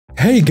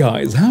Hey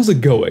guys, how's it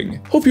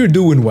going? Hope you're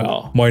doing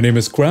well. My name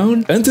is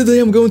Crown, and today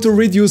I'm going to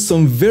read you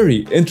some very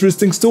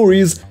interesting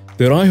stories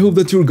that I hope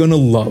that you're gonna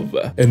love.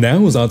 And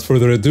now, without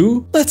further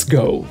ado, let's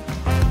go!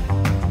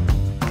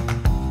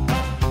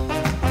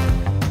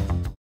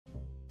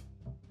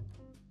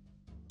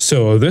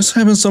 So this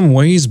happened some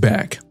ways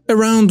back,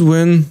 around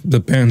when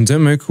the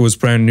pandemic was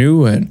brand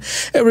new and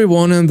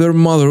everyone and their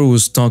mother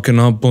was stocking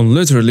up on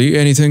literally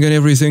anything and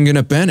everything in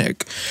a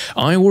panic.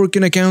 I work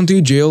in a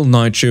county jail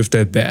night shift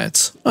at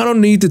that. I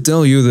don't need to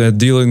tell you that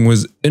dealing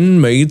with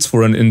inmates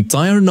for an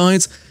entire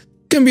night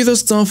can be the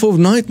stuff of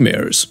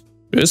nightmares,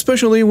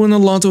 especially when a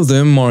lot of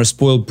them are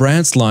spoiled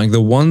brats like the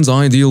ones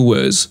I deal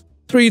with.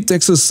 3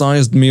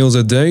 Texas-sized meals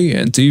a day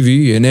and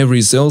TV in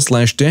every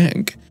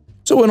cell/tank.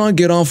 So when I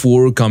get off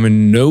work, I'm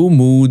in no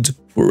mood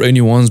for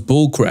anyone's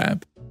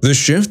bullcrap. The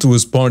shift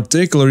was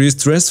particularly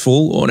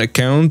stressful on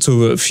account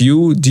of a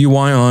few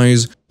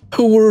DIYs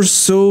who were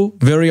so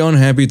very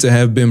unhappy to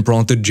have been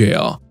brought to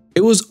jail.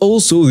 It was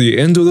also the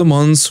end of the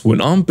month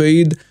when I'm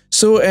paid,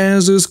 so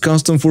as is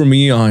custom for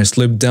me, I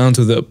slipped down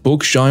to the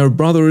Bookshire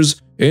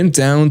Brothers in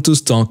town to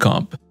stock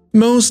up.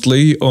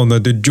 Mostly on the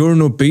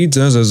DiGiorno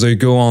pizzas as they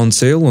go on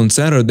sale on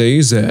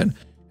Saturdays, and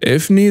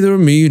if neither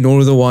me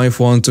nor the wife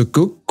want to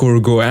cook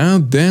or go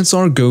out, that's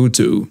our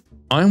go-to.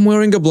 I'm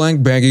wearing a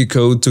black baggy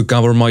coat to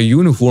cover my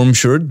uniform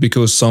shirt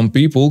because some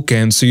people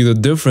can't see the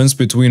difference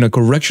between a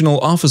correctional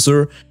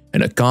officer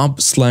and a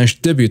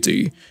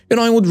cop/deputy, and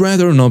I would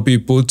rather not be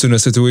put in a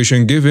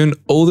situation given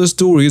all the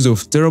stories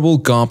of terrible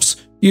cops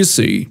you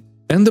see,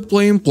 and the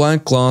plain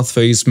black cloth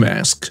face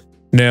mask.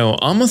 Now,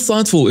 I'm a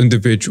thoughtful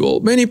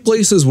individual. Many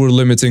places were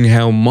limiting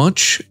how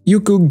much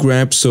you could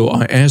grab, so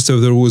I asked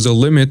if there was a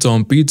limit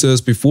on pizzas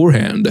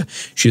beforehand.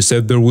 She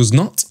said there was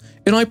not,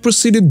 and I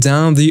proceeded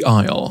down the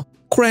aisle,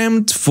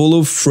 crammed full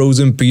of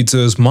frozen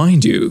pizzas,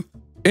 mind you.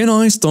 And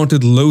I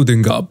started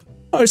loading up.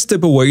 I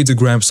step away to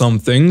grab some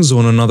things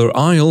on another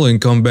aisle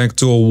and come back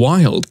to a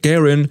wild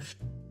Karen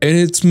in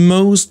its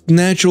most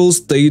natural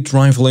state,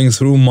 rifling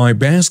through my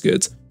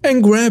basket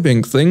and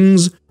grabbing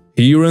things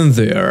here and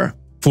there.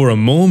 For a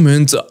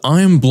moment, I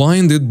am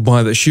blinded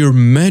by the sheer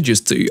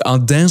majesty,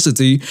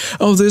 audacity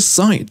of this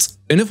sight,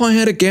 and if I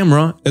had a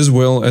camera, as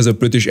well as a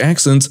British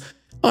accent,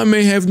 I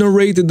may have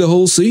narrated the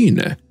whole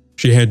scene.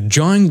 She had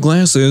giant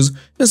glasses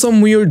and some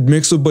weird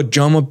mix of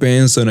pajama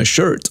pants and a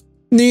shirt,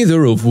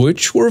 neither of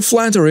which were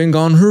flattering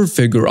on her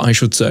figure, I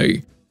should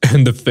say,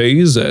 and the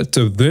face that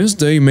to this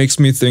day makes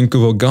me think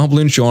of a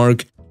goblin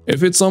shark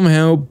if it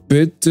somehow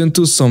bit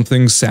into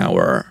something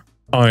sour.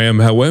 I am,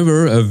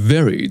 however, a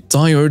very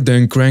tired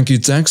and cranky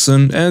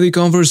Texan, and the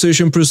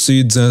conversation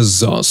proceeds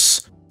as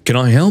thus. Can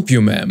I help you,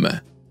 ma'am?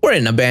 We're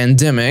in a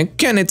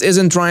pandemic, and it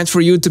isn't right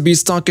for you to be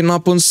stocking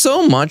up on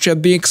so much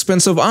at the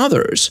expense of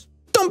others.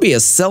 Don't be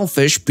a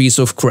selfish piece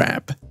of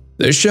crap.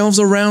 The shelves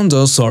around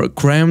us are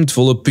crammed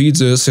full of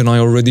pizzas, and I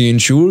already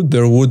ensured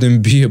there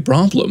wouldn't be a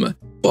problem.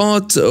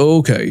 But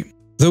okay,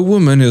 the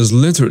woman is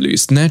literally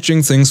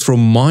snatching things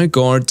from my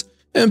cart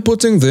and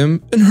putting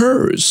them in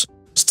hers.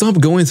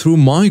 Stop going through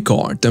my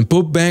cart and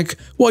put back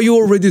what you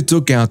already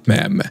took out,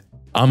 ma'am.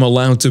 I'm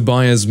allowed to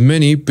buy as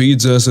many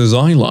pizzas as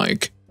I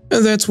like.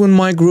 And that's when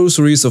my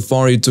grocery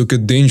safari took a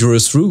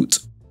dangerous route.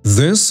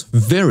 This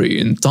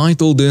very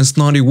entitled and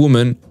snotty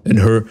woman in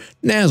her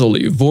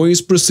nasally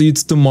voice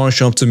proceeds to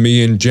march up to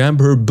me and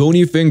jab her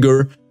bony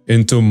finger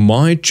into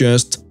my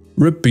chest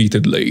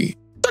repeatedly.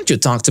 Don't you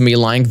talk to me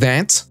like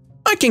that.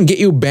 I can get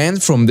you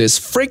banned from this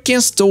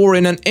freaking store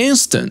in an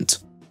instant.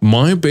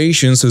 My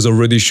patience is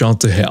already shot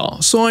to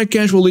hell, so I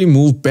casually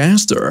move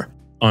past her.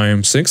 I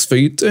am 6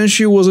 feet and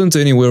she wasn't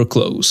anywhere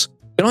close,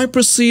 and I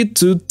proceed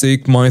to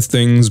take my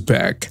things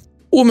back.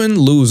 Woman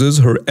loses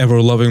her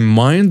ever-loving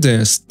mind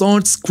and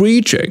starts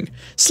screeching,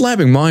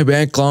 slapping my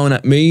back clawing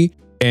at me,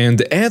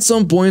 and at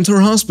some point her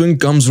husband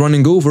comes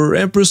running over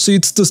and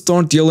proceeds to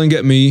start yelling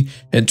at me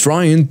and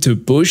trying to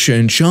push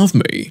and shove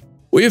me.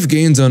 We've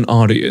gained an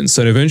audience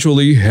and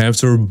eventually have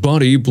her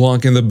body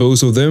blocking the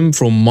both of them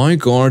from my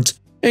cart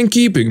and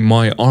keeping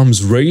my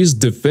arms raised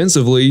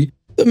defensively.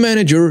 The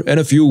manager and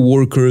a few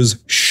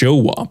workers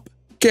show up.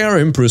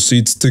 Karen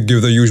proceeds to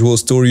give the usual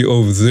story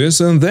of this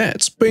and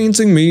that,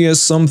 painting me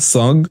as some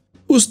thug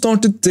who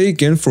started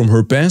taking from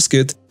her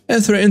basket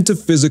and threatened to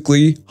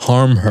physically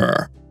harm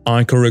her.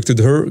 I corrected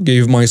her,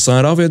 gave my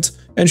side of it,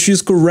 and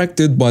she's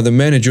corrected by the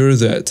manager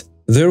that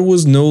there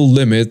was no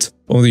limit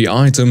on the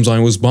items I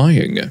was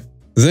buying.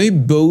 They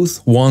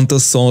both want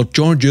assault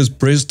charges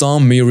pressed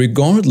on me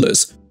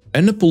regardless,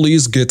 and the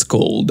police get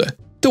called,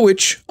 to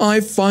which I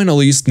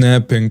finally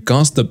snap and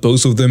cuss the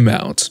both of them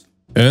out.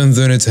 And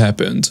then it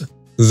happened.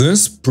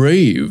 This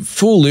brave,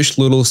 foolish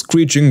little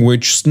screeching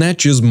witch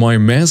snatches my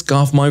mask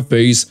off my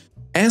face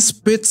and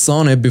spits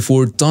on it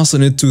before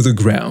tossing it to the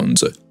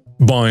ground.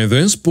 By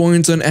this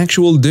point, an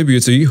actual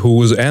deputy who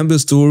was at the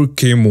store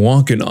came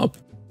walking up.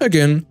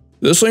 Again,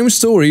 the same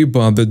story,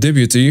 but the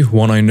deputy,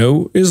 one I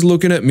know, is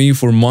looking at me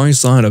for my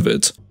side of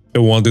it.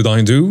 And what did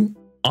I do?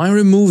 I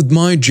removed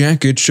my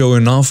jacket,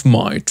 showing off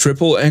my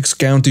XXX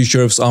County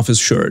Sheriff's Office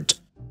shirt.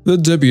 The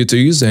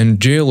deputies and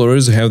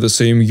jailers have the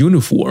same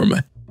uniform,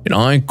 and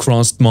I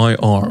crossed my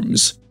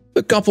arms.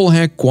 The couple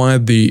had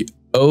quite the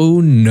 "oh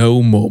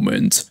no"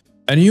 moment,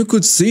 and you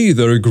could see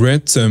the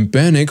regret and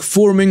panic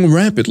forming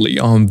rapidly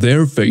on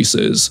their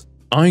faces.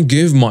 I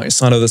gave my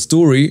side of the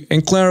story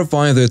and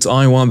clarified that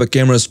I want the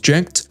cameras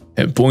checked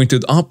and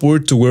pointed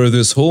upward to where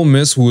this whole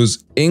mess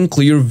was in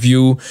clear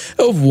view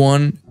of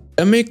one,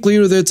 and made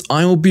clear that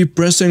I will be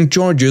pressing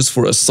charges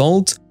for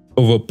assault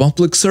of a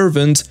public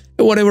servant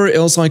and whatever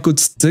else I could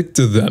stick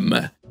to them.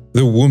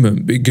 The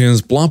woman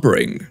begins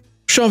blubbering,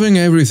 shoving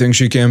everything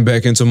she can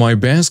back into my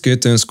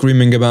basket and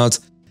screaming about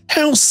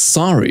how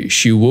sorry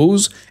she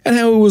was and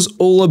how it was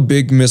all a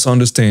big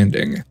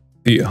misunderstanding.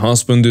 The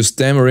husband is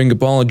stammering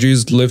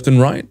apologies left and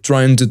right,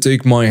 trying to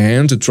take my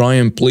hand to try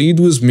and plead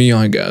with me,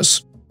 I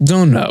guess.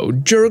 Don't know,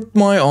 jerked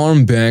my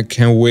arm back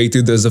and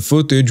waited as the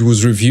footage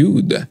was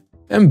reviewed,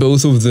 and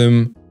both of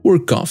them were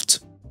cuffed.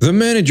 The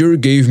manager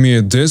gave me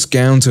a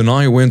discount and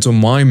I went on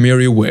my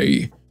merry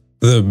way.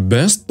 The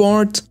best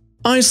part?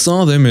 I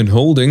saw them in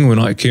holding when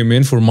I came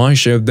in for my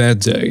shift that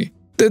day.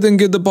 Didn't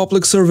get the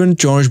public servant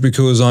charge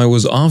because I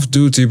was off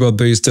duty, but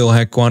they still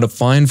had quite a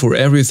fine for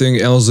everything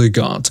else they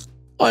got.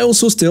 I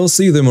also still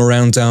see them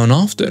around town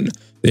often.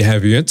 They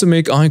have yet to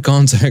make eye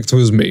contact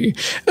with me,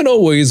 and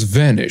always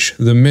vanish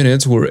the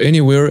minute we're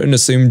anywhere in the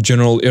same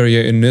general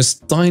area in this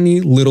tiny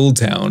little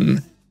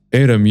town.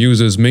 It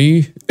amuses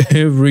me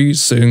every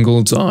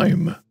single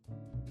time.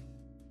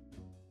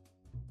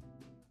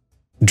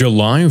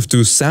 July of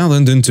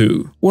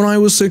 2002. When I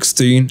was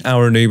 16,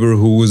 our neighbor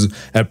who was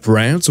a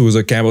Pratt with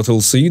a capital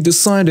C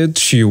decided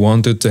she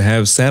wanted to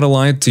have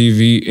satellite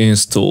TV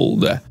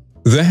installed.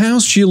 The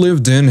house she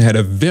lived in had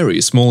a very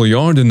small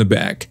yard in the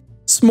back,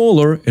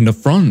 smaller in the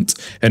front,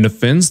 and the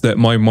fence that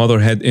my mother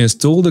had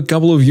installed a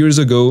couple of years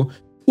ago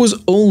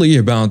was only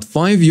about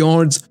 5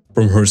 yards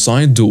from her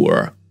side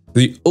door.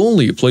 The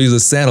only place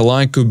a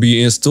satellite could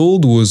be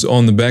installed was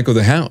on the back of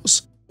the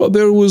house, but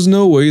there was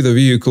no way the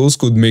vehicles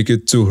could make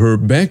it to her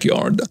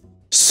backyard.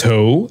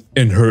 So,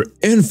 in her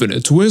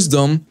infinite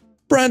wisdom,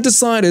 Brad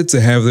decided to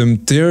have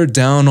them tear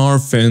down our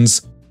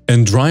fence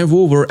and drive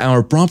over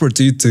our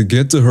property to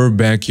get to her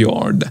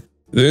backyard.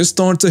 This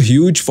starts a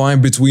huge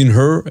fight between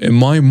her and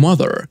my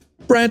mother.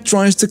 Brad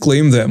tries to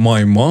claim that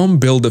my mom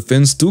built the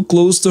fence too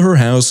close to her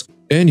house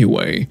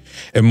anyway,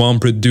 and Mom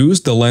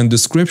produced the land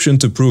description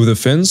to prove the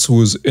fence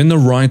was in the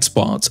right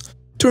spot.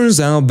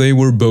 Turns out they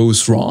were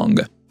both wrong.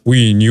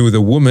 We knew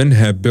the woman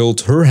had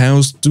built her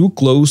house too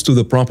close to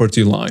the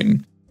property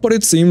line, but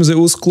it seems it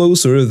was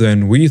closer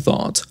than we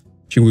thought.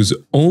 She was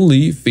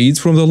only feet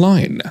from the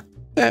line.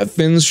 That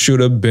fence should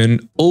have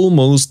been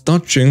almost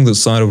touching the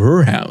side of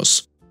her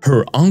house.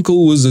 Her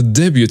uncle was the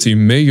deputy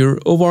mayor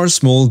of our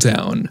small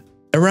town,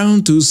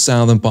 around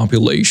 2,000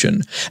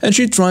 population, and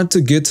she tried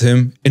to get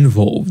him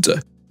involved.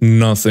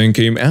 Nothing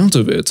came out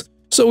of it,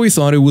 so we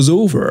thought it was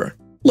over.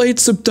 Late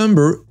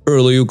September,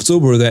 early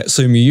October that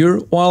same year,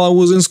 while I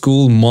was in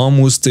school, Mom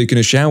was taking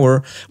a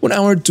shower when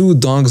our 2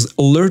 dogs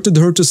alerted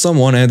her to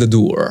someone at the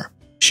door.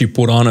 She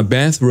put on a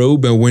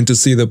bathrobe and went to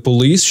see the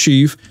police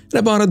chief and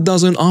about a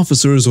dozen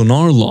officers on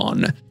our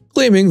lawn,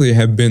 claiming they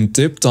had been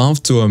tipped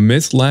off to a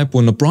meth lab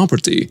on the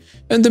property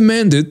and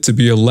demanded to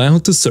be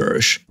allowed to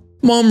search.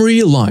 Mom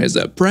realized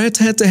that Pratt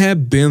had to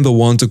have been the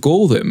one to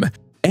call them,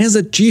 as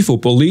the chief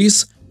of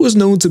police was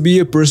known to be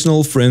a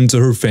personal friend to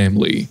her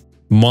family.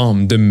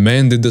 Mom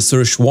demanded the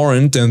search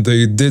warrant and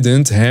they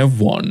didn't have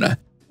one,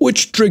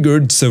 which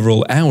triggered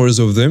several hours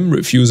of them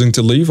refusing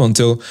to leave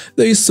until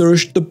they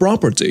searched the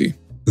property.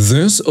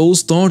 This all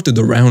started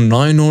around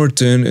 9 or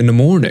 10 in the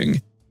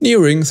morning,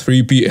 nearing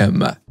 3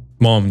 p.m.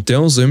 Mom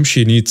tells him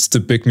she needs to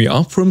pick me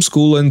up from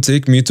school and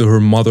take me to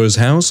her mother's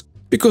house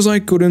because I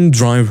couldn't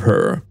drive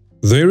her.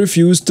 They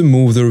refuse to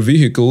move their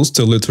vehicles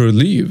to let her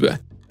leave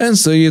and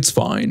say it's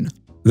fine.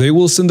 They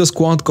will send a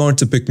squad car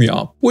to pick me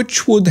up,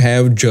 which would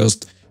have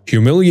just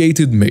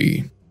humiliated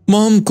me.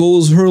 Mom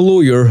calls her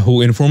lawyer,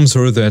 who informs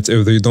her that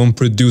if they don't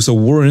produce a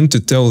warrant to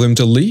tell them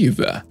to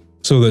leave.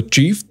 So the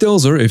chief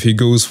tells her if he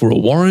goes for a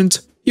warrant,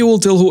 he will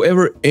tell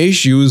whoever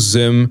issues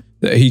him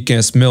that he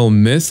can smell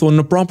meth on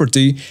the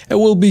property and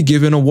will be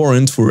given a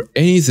warrant for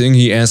anything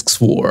he asks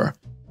for.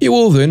 He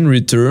will then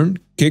return,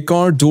 kick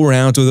our door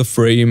out of the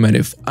frame, and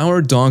if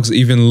our dogs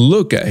even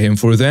look at him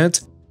for that,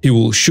 he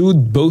will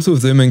shoot both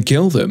of them and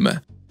kill them.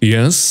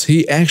 Yes,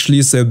 he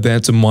actually said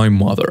that to my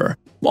mother.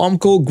 Mom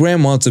called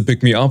Grandma to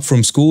pick me up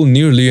from school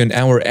nearly an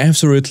hour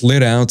after it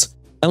lit out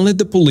and let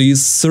the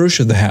police search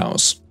the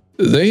house.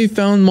 They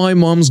found my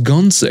mom's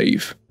gun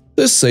safe.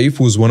 The safe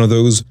was one of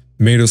those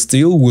made of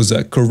steel with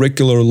a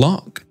curricular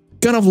lock,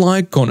 kind of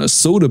like on a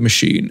soda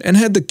machine, and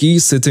had the key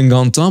sitting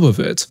on top of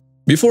it.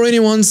 Before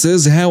anyone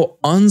says how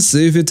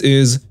unsafe it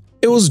is,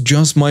 it was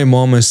just my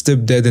mom and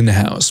stepdad in the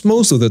house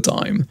most of the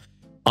time.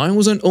 I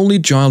was an only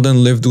child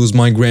and lived with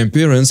my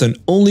grandparents and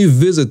only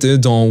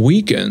visited on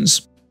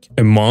weekends.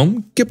 And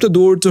Mom kept the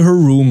door to her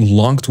room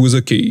locked with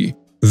a key.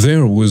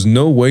 There was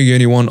no way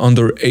anyone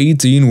under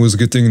 18 was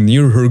getting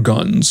near her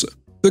guns.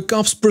 The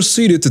cops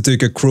proceeded to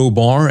take a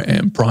crowbar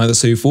and pry the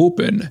safe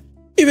open.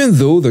 even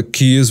though the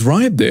key is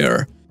right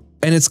there.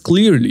 And it's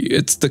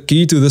the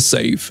key to the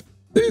safe.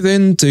 They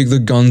then take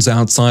the guns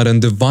outside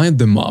and divide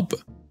them up.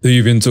 They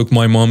even took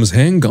my mom's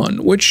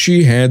handgun, which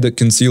she had a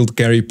concealed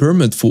carry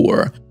permit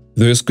for.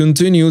 This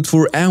continued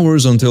for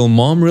hours until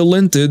mom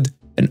relented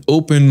and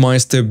opened my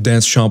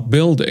stepdad's shop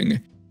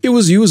building. He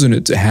was using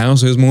it to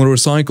house his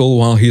motorcycle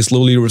while he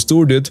slowly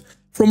restored it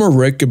from a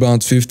wreck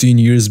about 15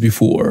 years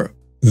before.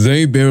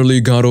 They barely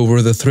got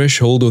over the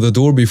threshold of the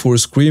door before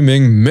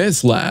screaming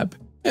 "Meth Lab"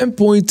 and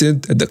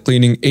pointed at the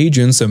cleaning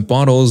agents and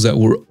bottles that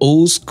were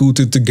all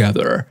scooted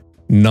together.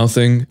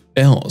 Nothing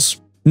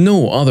else.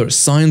 No other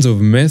signs of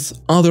meth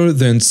other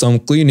than some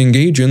cleaning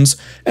agents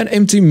and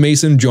empty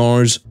mason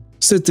jars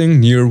sitting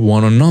near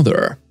one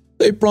another.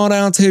 They brought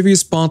out heavy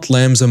spot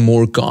lamps and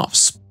more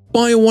cuffs.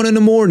 By 1 in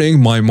the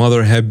morning, my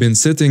mother had been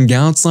sitting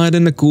outside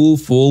in the cool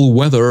fall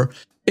weather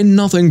in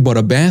nothing but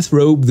a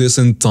bathrobe this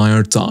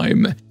entire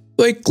time.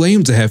 They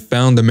claimed to have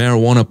found a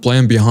marijuana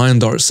plant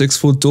behind our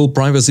 6-foot-tall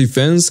privacy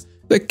fence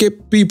that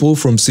kept people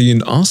from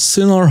seeing us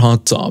in our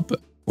hot tub.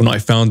 When I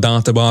found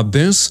out about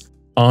this,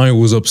 I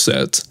was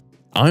upset.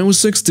 I was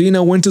 16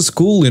 and went to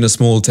school in a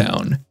small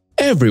town.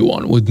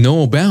 Everyone would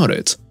know about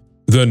it.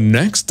 The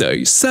next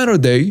day,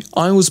 Saturday,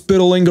 I was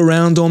piddling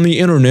around on the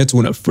internet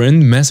when a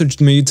friend messaged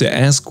me to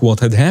ask what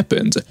had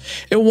happened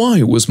and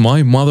why was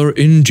my mother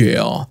in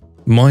jail.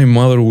 My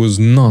mother was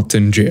not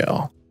in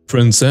jail.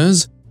 Friend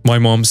says, "My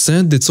mom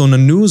said it's on the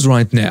news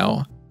right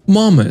now.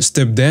 Mom and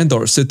stepdad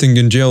are sitting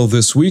in jail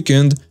this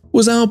weekend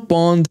without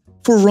bond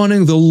for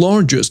running the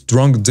largest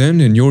drunk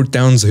den in your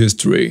town's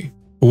history."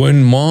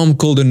 When mom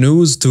called the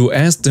news to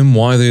ask them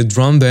why they'd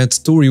run that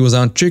story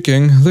without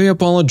checking, they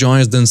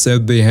apologized and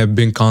said they had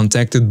been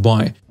contacted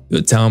by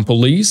the town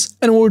police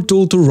and were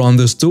told to run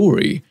the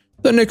story.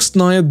 The next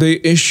night they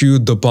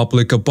issued the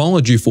public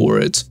apology for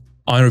it.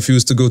 I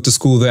refused to go to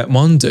school that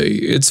Monday.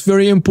 It's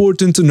very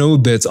important to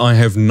note that I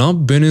have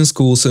not been in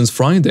school since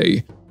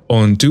Friday.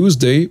 On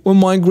Tuesday, when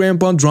my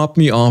grandpa dropped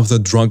me off, the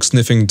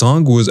drug-sniffing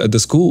dog was at the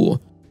school.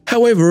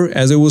 However,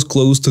 as it was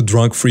close to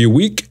drug-free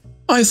week,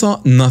 I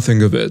thought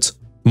nothing of it.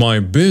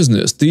 My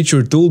business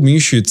teacher told me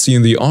she'd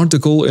seen the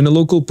article in a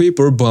local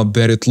paper but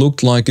that it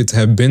looked like it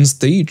had been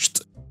staged,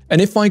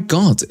 and if I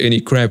got any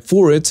crap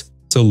for it,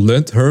 to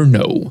let her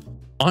know.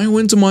 I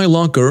went to my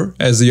locker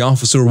as the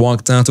officer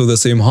walked out of the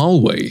same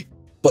hallway,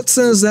 but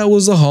since that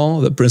was the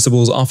hall the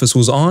principal's office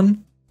was on,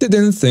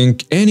 didn't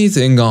think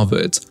anything of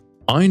it.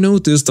 I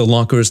noticed the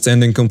locker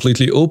standing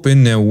completely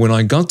open and when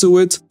I got to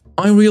it,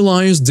 I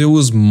realized it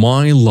was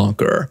my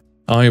locker.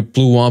 I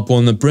blew up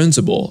on the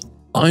principal.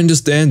 I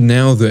understand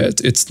now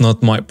that it's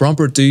not my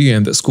property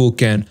and the school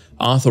can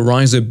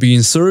authorize it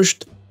being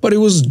searched, but it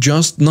was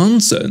just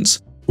nonsense.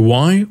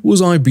 Why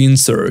was I being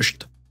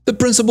searched? The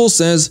principal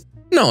says,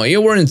 "No, you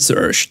weren't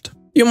searched.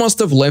 You must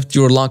have left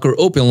your locker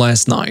open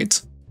last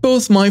night."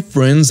 Both my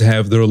friends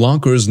have their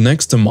lockers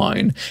next to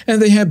mine,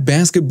 and they have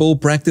basketball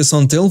practice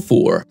until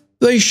 4.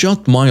 They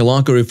shut my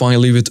locker if I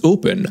leave it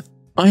open.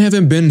 I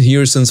haven't been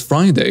here since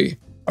Friday.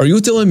 Are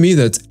you telling me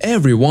that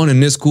everyone in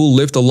this school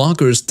left a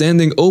locker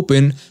standing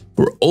open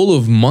for all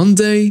of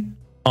Monday?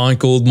 I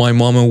called my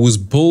mom and was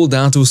pulled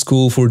out of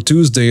school for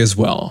Tuesday as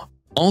well.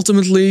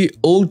 Ultimately,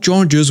 all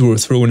charges were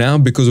thrown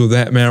out because of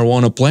that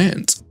marijuana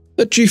plant.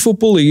 The chief of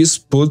police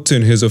put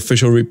in his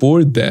official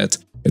report that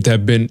it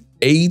had been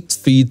 8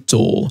 feet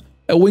tall,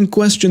 and when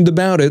questioned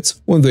about it,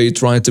 when they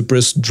tried to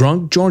press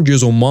drug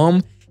charges on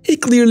mom, he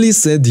clearly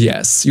said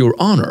yes, Your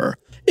Honor,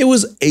 it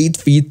was 8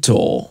 feet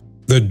tall.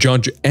 The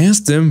judge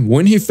asked him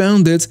when he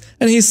found it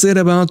and he said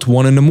about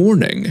 1 in the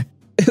morning.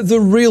 If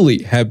there really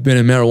had been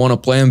a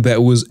marijuana plant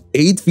that was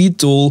 8 feet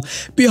tall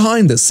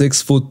behind a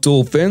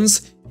 6-foot-tall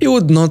fence, he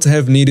would not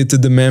have needed to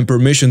demand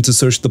permission to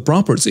search the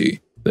property.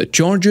 The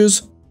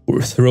charges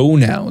were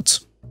thrown out.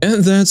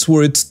 And that's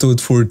where it stood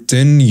for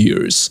 10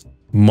 years.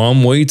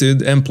 Mom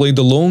waited and played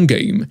the long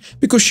game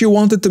because she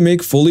wanted to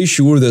make fully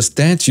sure the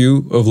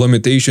statute of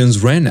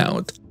limitations ran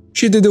out.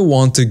 She didn't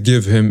want to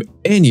give him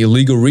any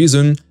legal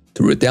reason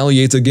to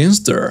retaliate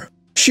against her.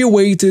 She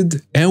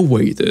waited and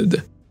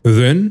waited.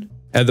 Then,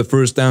 at the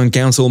first town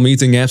council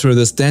meeting after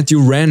the statute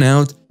ran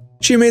out,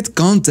 she made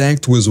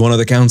contact with one of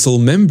the council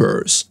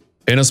members.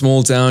 In a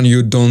small town,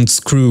 you don't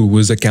screw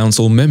with the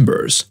council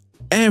members.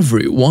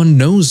 Everyone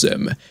knows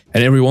them,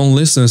 and everyone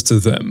listens to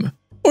them.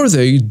 Or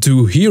they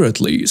do here at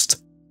least.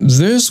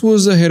 This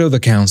was the head of the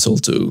council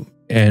too,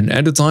 and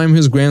at the time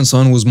his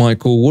grandson was my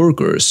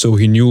co-worker, so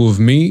he knew of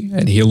me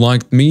and he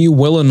liked me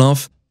well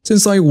enough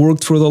since I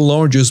worked for the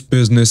largest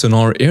business in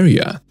our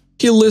area.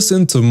 He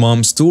listened to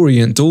Mom's story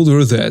and told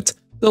her that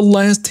the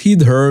last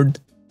he'd heard,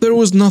 there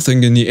was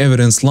nothing in the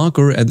evidence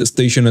locker at the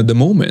station at the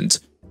moment,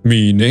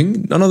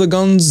 meaning none of the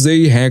guns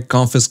they had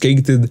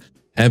confiscated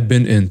had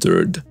been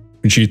entered.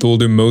 When she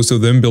told him most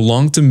of them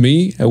belonged to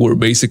me and were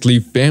basically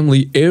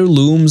family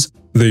heirlooms,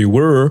 they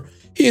were,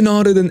 he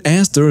nodded and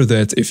asked her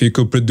that if he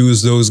could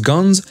produce those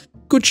guns,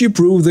 could she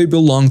prove they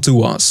belonged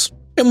to us.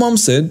 And Mom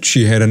said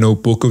she had a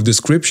notebook of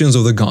descriptions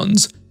of the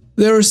guns.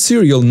 There are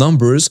serial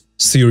numbers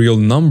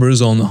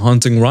on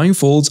hunting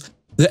rifles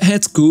that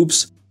had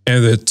scoops,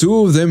 and the two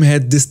of them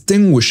had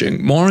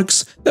distinguishing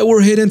marks that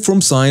were hidden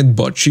from sight,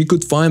 but she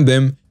could find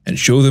them and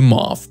show them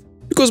off.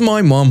 Because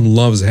my mom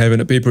loves having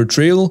a paper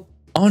trail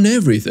on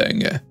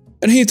everything.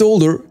 And he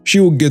told her she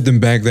would get them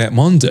back that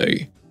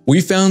Monday. We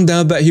found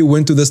out that he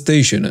went to the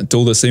station and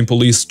told the same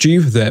police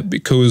chief that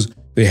because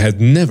they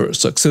had never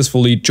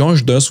successfully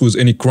charged us with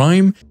any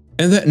crime,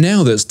 and that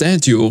now the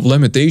statute of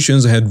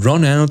limitations had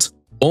run out,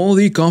 all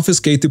the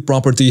confiscated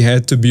property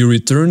had to be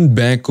returned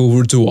back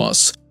over to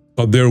us.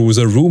 But there was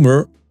a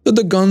rumor that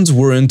the guns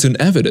weren't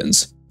in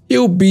evidence.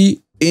 He'll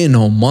be in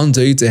on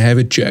Monday to have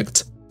it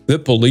checked. The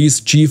police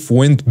chief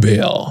went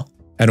bail,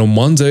 and on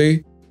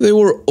Monday, they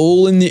were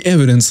all in the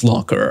evidence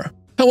locker.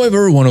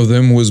 However, one of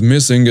them was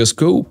missing a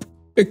scope.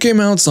 It came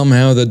out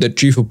somehow that the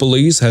chief of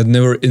police had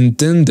never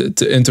intended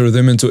to enter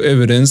them into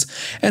evidence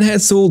and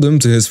had sold them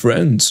to his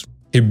friends.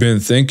 He'd been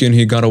thinking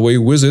he got away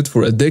with it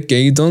for a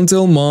decade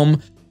until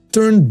mom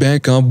turned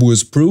back up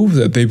with proof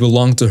that they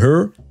belonged to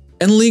her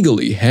and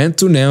legally had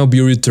to now be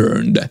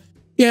returned.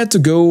 He had to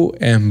go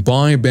and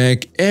buy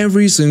back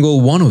every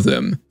single one of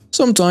them,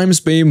 sometimes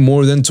pay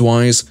more than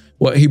twice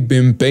what he'd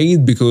been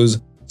paid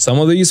because some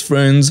of these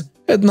friends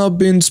had not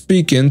been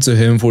speaking to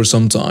him for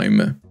some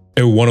time.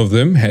 And one of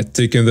them had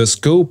taken the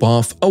scope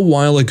off a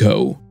while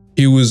ago.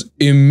 He was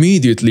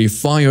immediately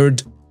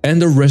fired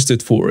and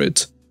arrested for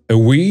it.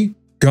 And we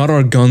got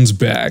our guns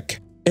back.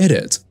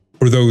 Edit.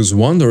 For those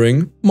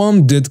wondering,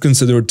 mom did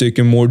consider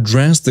taking more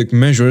drastic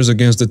measures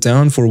against the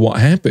town for what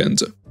happened,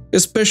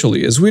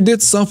 especially as we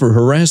did suffer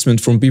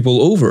harassment from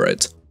people over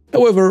it.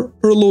 However,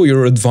 her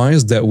lawyer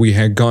advised that we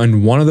had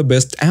gotten one of the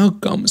best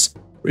outcomes: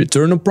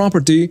 return of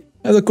property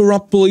and the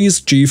corrupt police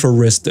chief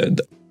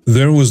arrested.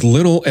 There was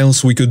little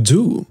else we could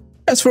do.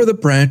 As for the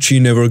brat, she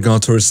never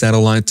got her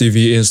satellite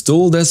TV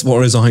installed as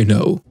far as I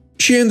know.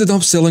 She ended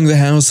up selling the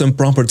house and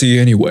property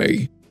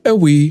anyway, and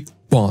we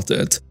bought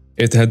it.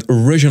 It had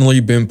originally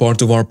been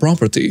part of our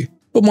property,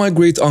 but my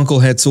great-uncle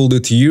had sold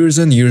it years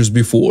and years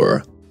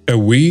before,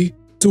 and we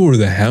tore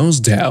the house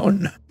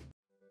down.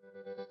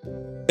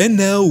 And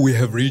now we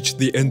have reached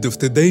the end of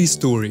today's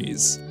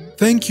stories.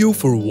 Thank you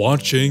for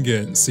watching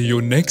and see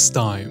you next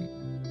time.